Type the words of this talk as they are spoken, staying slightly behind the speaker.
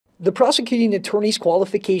The Prosecuting Attorneys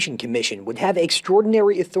Qualification Commission would have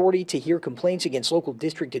extraordinary authority to hear complaints against local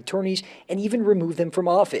district attorneys and even remove them from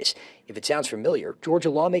office. If it sounds familiar,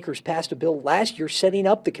 Georgia lawmakers passed a bill last year setting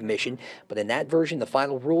up the commission, but in that version, the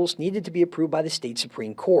final rules needed to be approved by the state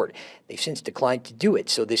Supreme Court. They've since declined to do it,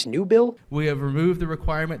 so this new bill? We have removed the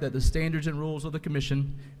requirement that the standards and rules of the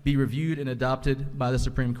commission be reviewed and adopted by the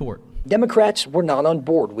Supreme Court. Democrats were not on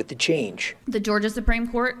board with the change. The Georgia Supreme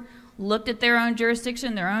Court looked at their own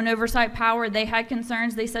jurisdiction, their own oversight power. They had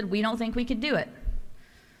concerns. They said, we don't think we could do it.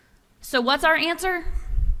 So what's our answer?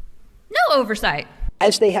 No oversight.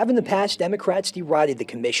 As they have in the past, Democrats derided the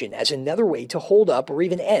commission as another way to hold up or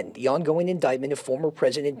even end the ongoing indictment of former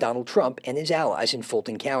President Donald Trump and his allies in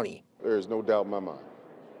Fulton County. There is no doubt in my mind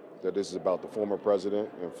that this is about the former president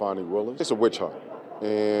and Fani Willis. It's a witch hunt,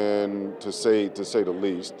 and to say the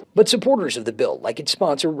least. But supporters of the bill, like its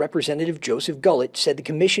sponsor, Representative Joseph Gullett, said the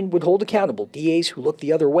commission would hold accountable DAs who look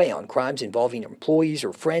the other way on crimes involving employees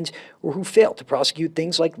or friends, or who fail to prosecute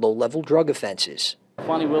things like low-level drug offenses.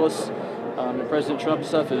 Fani Willis and President Trump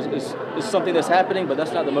stuff is something that's happening, but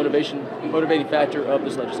that's not the motivating factor of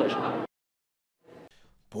this legislation.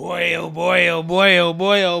 Boy, oh boy, oh boy, oh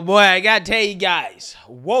boy, oh boy. I gotta tell you guys,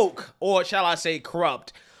 woke, or shall I say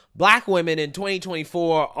corrupt, black women in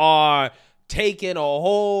 2024 are taking a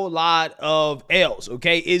whole lot of L's,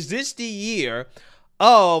 okay? Is this the year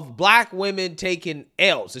of black women taking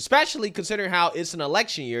L's, especially considering how it's an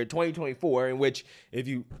election year, 2024, in which if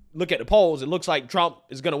you look at the polls, it looks like Trump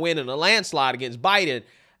is going to win in a landslide against Biden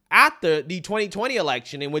after the 2020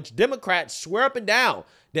 election, in which Democrats swear up and down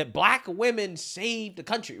that black women saved the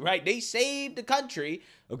country, right? They saved the country,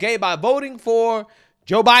 okay, by voting for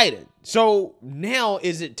Joe Biden. So now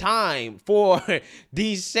is it time for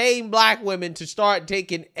these same black women to start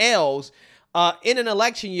taking L's in an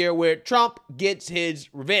election year where Trump gets his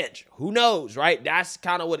revenge? Who knows, right? That's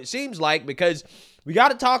kind of what it seems like, because we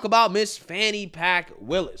got to talk about Miss Fani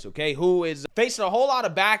Willis, okay, who is facing a whole lot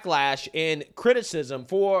of backlash and criticism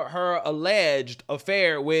for her alleged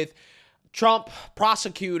affair with Trump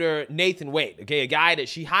prosecutor Nathan Wade, okay, a guy that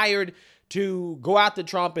she hired to go after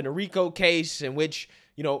Trump in a RICO case in which,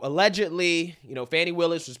 you know, allegedly, you know, Fani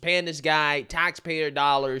Willis was paying this guy taxpayer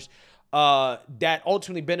dollars that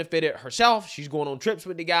ultimately benefited herself. She's going on trips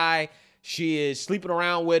with the guy. She is sleeping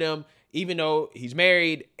around with him, even though he's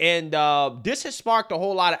married. And this has sparked a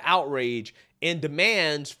whole lot of outrage and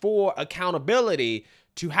demands for accountability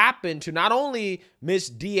to happen to not only Miss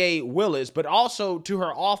D.A. Willis, but also to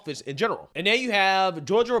her office in general. And there you have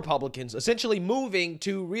Georgia Republicans essentially moving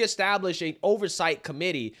to reestablish an oversight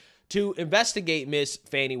committee to investigate Miss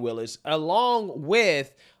Fani Willis, along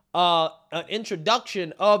with an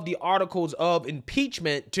introduction of the articles of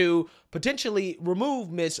impeachment to potentially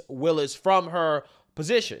remove Miss Willis from her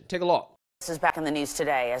position. Take a look. This is back in the news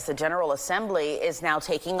today as the General Assembly is now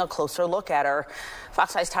taking a closer look at her.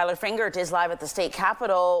 Fox 5's Tyler Fingert is live at the state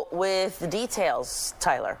capitol with the details.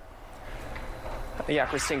 Tyler. Yeah,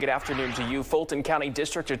 Christine, good afternoon to you. Fulton County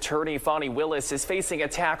District Attorney Fani Willis is facing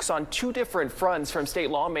attacks on two different fronts from state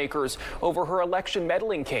lawmakers over her election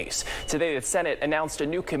meddling case. Today, the Senate announced a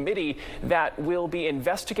new committee that will be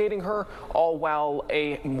investigating her, all while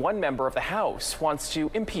one member of the House wants to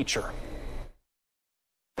impeach her.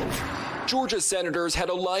 Georgia senators had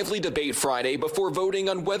a lively debate Friday before voting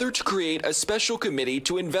on whether to create a special committee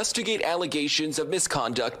to investigate allegations of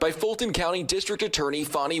misconduct by Fulton County District Attorney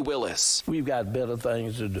Fani Willis. We've got better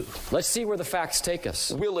things to do. Let's see where the facts take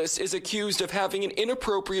us. Willis is accused of having an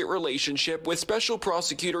inappropriate relationship with Special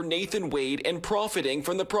Prosecutor Nathan Wade and profiting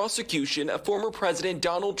from the prosecution of former President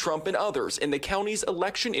Donald Trump and others in the county's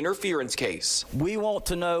election interference case. We want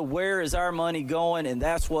to know where is our money going, and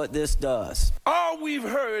that's what this does. All we've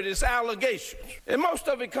heard is allegations, and most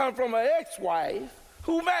of it come from an ex-wife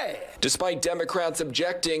who mad. Despite Democrats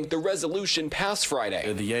objecting, the resolution passed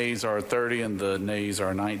Friday. The yeas are 30 and the nays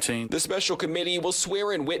are 19. The special committee will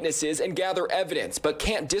swear in witnesses and gather evidence, but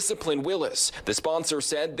can't discipline Willis. The sponsor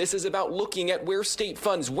said this is about looking at where state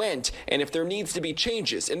funds went and if there needs to be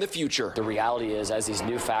changes in the future. The reality is, as these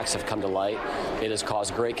new facts have come to light, it has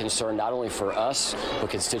caused great concern not only for us, but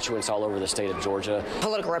constituents all over the state of Georgia.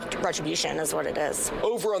 Political retribution is what it is.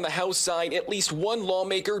 Over on the House side, at least one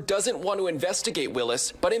lawmaker doesn't want to investigate Willis,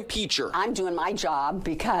 but impeach her. I'm doing my job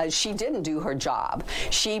because she didn't do her job.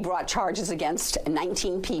 She brought charges against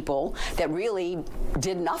 19 people that really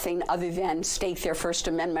did nothing other than stake their First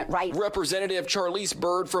Amendment right. Representative Charlize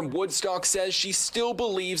Byrd from Woodstock says she still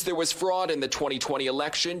believes there was fraud in the 2020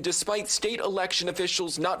 election, despite state election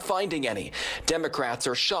officials not finding any. Democrats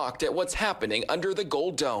are shocked at what's happening under the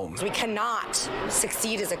Gold Dome. We cannot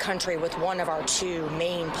succeed as a country with one of our two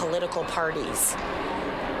main political parties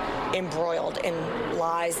embroiled in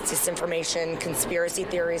lies, disinformation, conspiracy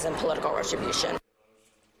theories, and political retribution.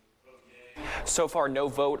 So far, no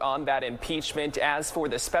vote on that impeachment. As for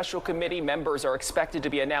the special committee, members are expected to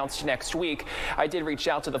be announced next week. I did reach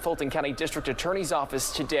out to the Fulton County District Attorney's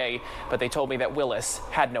Office today, but they told me that Willis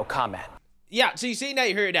had no comment. Yeah, so you see that,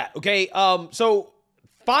 you heard that, okay? So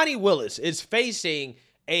Fani Willis is facing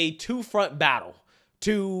a two-front battle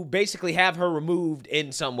to basically have her removed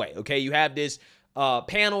in some way, okay? You have this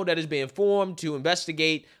panel that is being formed to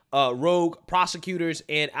investigate rogue prosecutors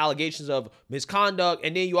and allegations of misconduct.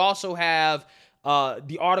 And then you also have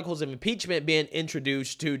the articles of impeachment being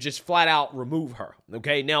introduced to just flat out remove her.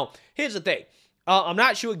 Okay, now here's the thing. I'm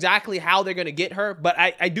not sure exactly how they're going to get her, but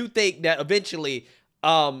I do think that eventually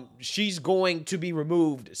she's going to be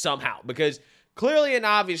removed somehow, because clearly and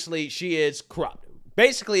obviously she is corrupt.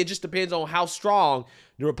 Basically, it just depends on how strong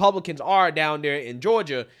the Republicans are down there in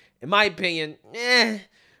Georgia. In my opinion,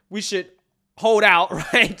 we should hold out,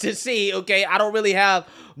 right, to see. Okay, I don't really have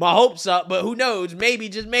my hopes up, but who knows? Maybe,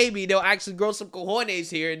 just maybe, they'll actually grow some cojones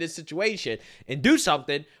here in this situation and do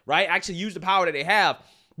something, right? Actually use the power that they have.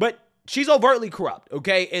 But she's overtly corrupt,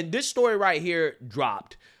 okay? And this story right here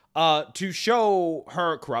dropped to show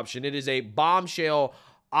her corruption. It is a bombshell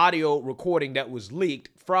audio recording that was leaked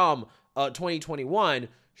from 2021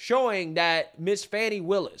 showing that Miss Fani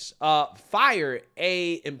Willis fired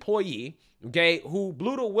a employee, okay, who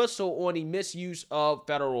blew the whistle on the misuse of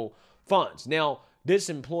federal funds. Now, this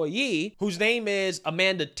employee, whose name is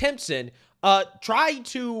Amanda Timpson, tried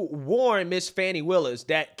to warn Miss Fani Willis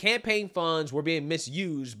that campaign funds were being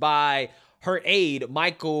misused by her aide,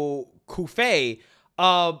 Michael Kufay,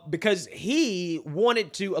 because he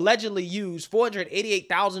wanted to allegedly use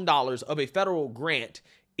 $488,000 of a federal grant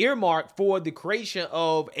earmarked for the creation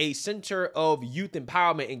of a Center of Youth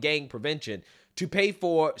Empowerment and Gang Prevention to pay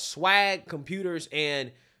for swag, computers,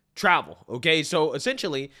 and travel. Okay, so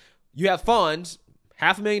essentially, you have funds,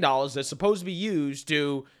 $500,000, that's supposed to be used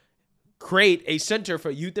to create a Center for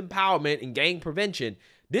Youth Empowerment and Gang Prevention.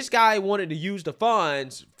 This guy wanted to use the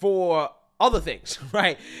funds for other things,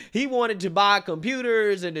 right? He wanted to buy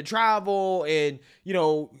computers and to travel and, you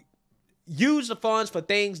know, use the funds for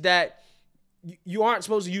things that you aren't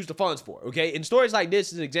supposed to use the funds for, okay? And stories like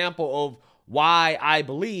this is an example of why I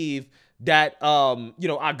believe that, you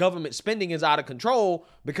know, our government spending is out of control,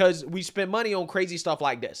 because we spend money on crazy stuff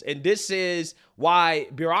like this. And this is why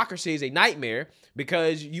bureaucracy is a nightmare,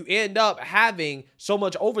 because you end up having so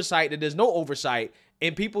much oversight that there's no oversight,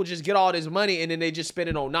 and people just get all this money and then they just spend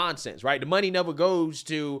it on nonsense, right? The money never goes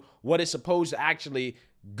to what it's supposed to actually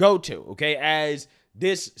go to, okay? As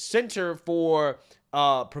this Center for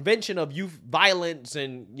prevention of youth violence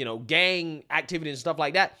and, you know, gang activity and stuff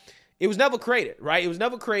like that, it was never created, right? It was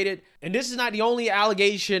never created. And this is not the only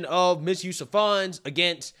allegation of misuse of funds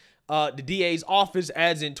against the DA's office.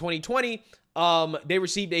 As in 2020, they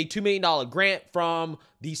received a $2 million grant from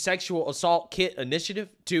the Sexual Assault Kit Initiative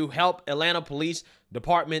to help Atlanta Police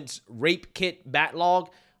Department's rape kit backlog.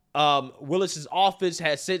 Willis's office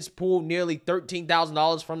has since pulled nearly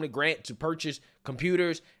 $13,000 from the grant to purchase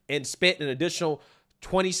computers and spent an additional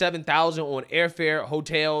 $27,000 on airfare,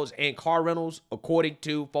 hotels, and car rentals, according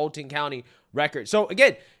to Fulton County records. So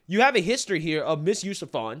again, you have a history here of misuse of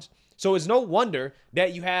funds. So it's no wonder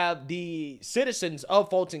that you have the citizens of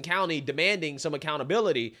Fulton County demanding some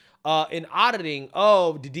accountability in auditing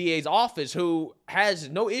of the DA's office, who has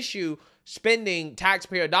no issue spending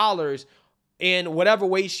taxpayer dollars in whatever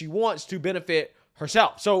way she wants to benefit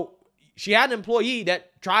herself. So she had an employee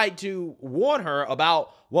that tried to warn her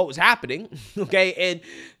about what was happening, okay? And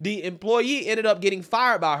the employee ended up getting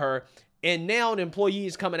fired by her, and now the employee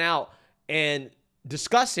is coming out and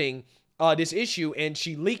discussing this issue, and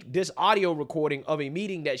she leaked this audio recording of a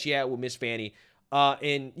meeting that she had with Miss Fani.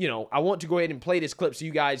 And, you know, I want to go ahead and play this clip so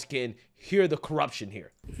you guys can hear the corruption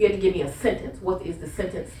here. If you had to give me a sentence, what is the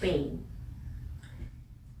sentence theme?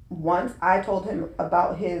 Once I told him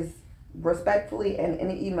about his, respectfully and in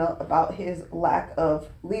an email, about his lack of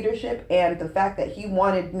leadership and the fact that he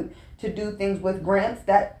wanted to do things with grants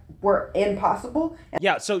that were impossible.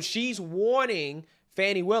 Yeah, so she's warning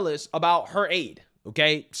Fani Willis about her aid,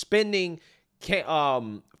 okay, spending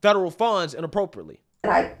federal funds inappropriately.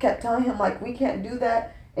 And I kept telling him, like, we can't do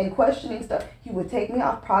that, and questioning stuff. He would take me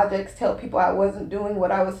off projects, tell people I wasn't doing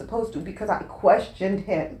what I was supposed to because I questioned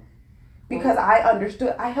him. Because I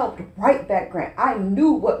understood, I helped write that grant. I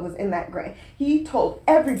knew what was in that grant. He told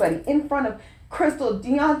everybody in front of Crystal,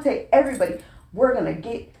 Deontay, everybody, we're going to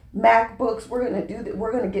get MacBooks, we're going to do that,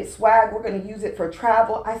 we're going to get swag, we're going to use it for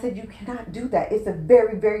travel. I said, you cannot do that. It's a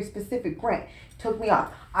very, very specific grant. Took me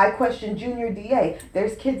off. I questioned Junior DA.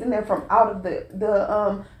 There's kids in there from out of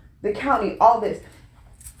the the county, all this.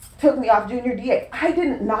 Took me off junior DA. I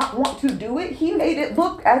did not want to do it. He made it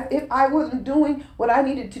look as if I wasn't doing what I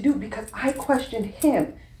needed to do because I questioned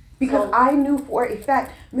him. Because I knew for a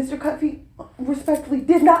fact Mr. Cuffey respectfully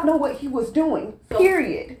did not know what he was doing.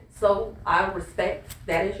 Period. So I respect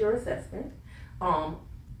that is your assessment.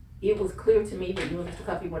 It was clear to me that you and Mr.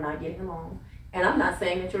 Cuffey were not getting along. And I'm not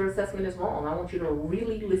saying that your assessment is wrong. I want you to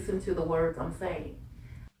really listen to the words I'm saying.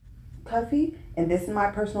 Cuffey, and this is my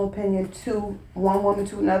personal opinion, to one woman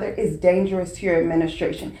to another, is dangerous to your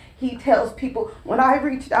administration. He tells people, when I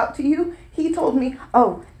reached out to you, he told me,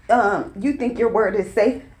 oh, you think your word is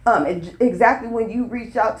safe? Exactly when you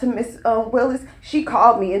reached out to Miss Willis, she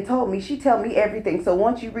called me and told me, she tell me everything. So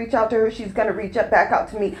once you reach out to her, she's going to reach back out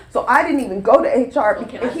to me. So I didn't even go to HR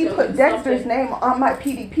because he put Dexter's name on my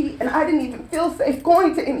PDP and I didn't even feel safe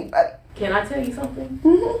going to anybody. Can I tell you something?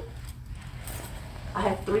 Mm-hmm. I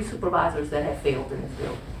have 3 supervisors that have failed in this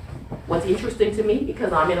building. What's interesting to me,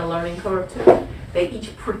 because I'm in a learning curve too, they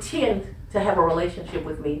each pretend to have a relationship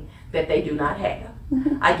with me that they do not have.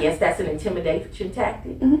 Mm-hmm. I guess that's an intimidation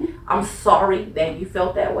tactic. Mm-hmm. I'm sorry that you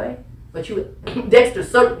felt that way, but you, Dexter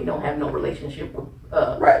certainly don't have no relationship with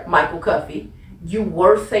Michael Cuffey. You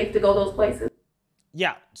were safe to go those places.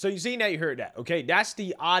 Yeah, so you seen that, you heard that, okay? That's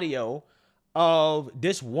the audio of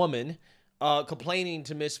this woman complaining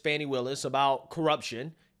to Miss Fani Willis about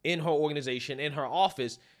corruption in her organization, in her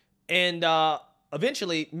office, and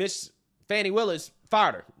eventually Miss Fani Willis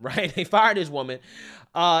fired her, right? They fired this woman,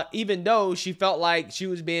 even though she felt like she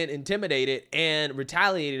was being intimidated and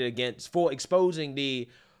retaliated against for exposing the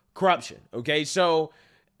corruption, okay? So,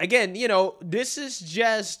 again, you know, this is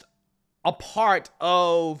just a part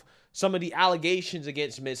of some of the allegations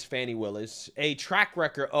against Miss Fani Willis, a track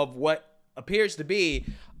record of what appears to be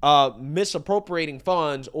misappropriating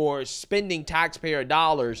funds or spending taxpayer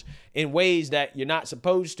dollars in ways that you're not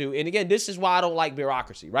supposed to. And again, this is why I don't like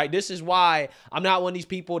bureaucracy, right? This is why I'm not one of these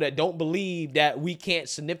people that don't believe that we can't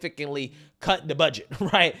significantly cut the budget,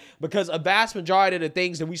 right? Because a vast majority of the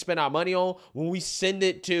things that we spend our money on, when we send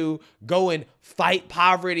it to go and fight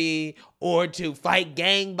poverty or to fight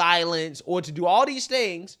gang violence or to do all these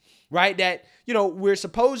things, right, that, you know, we're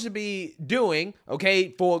supposed to be doing,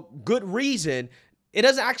 okay, for good reason, it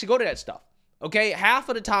doesn't actually go to that stuff, okay? Half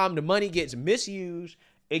of the time, the money gets misused,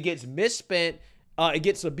 it gets misspent, it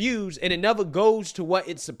gets abused, and it never goes to what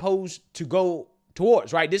it's supposed to go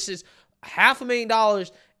towards, right? This is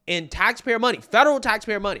 $500,000 in taxpayer money, federal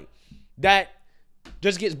taxpayer money, that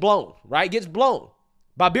just gets blown, right? Gets blown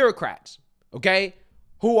by bureaucrats, okay,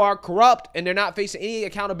 who are corrupt and they're not facing any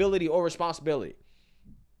accountability or responsibility.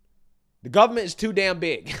 The government is too damn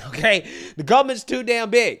big, okay? The government's too damn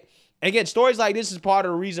big. Again, stories like this is part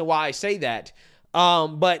of the reason why I say that.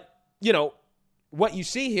 But, you know, what you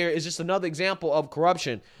see here is just another example of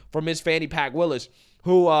corruption from Ms. Fani Pack Willis,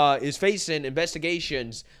 who is facing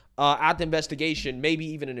investigations after investigation, maybe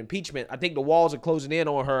even an impeachment. I think the walls are closing in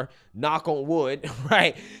on her, knock on wood,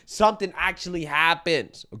 right? Something actually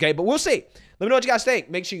happens, okay? But we'll see. Let me know what you guys think.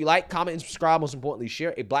 Make sure you like, comment, and subscribe. Most importantly,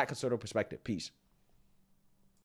 share a Black conservative perspective. Peace.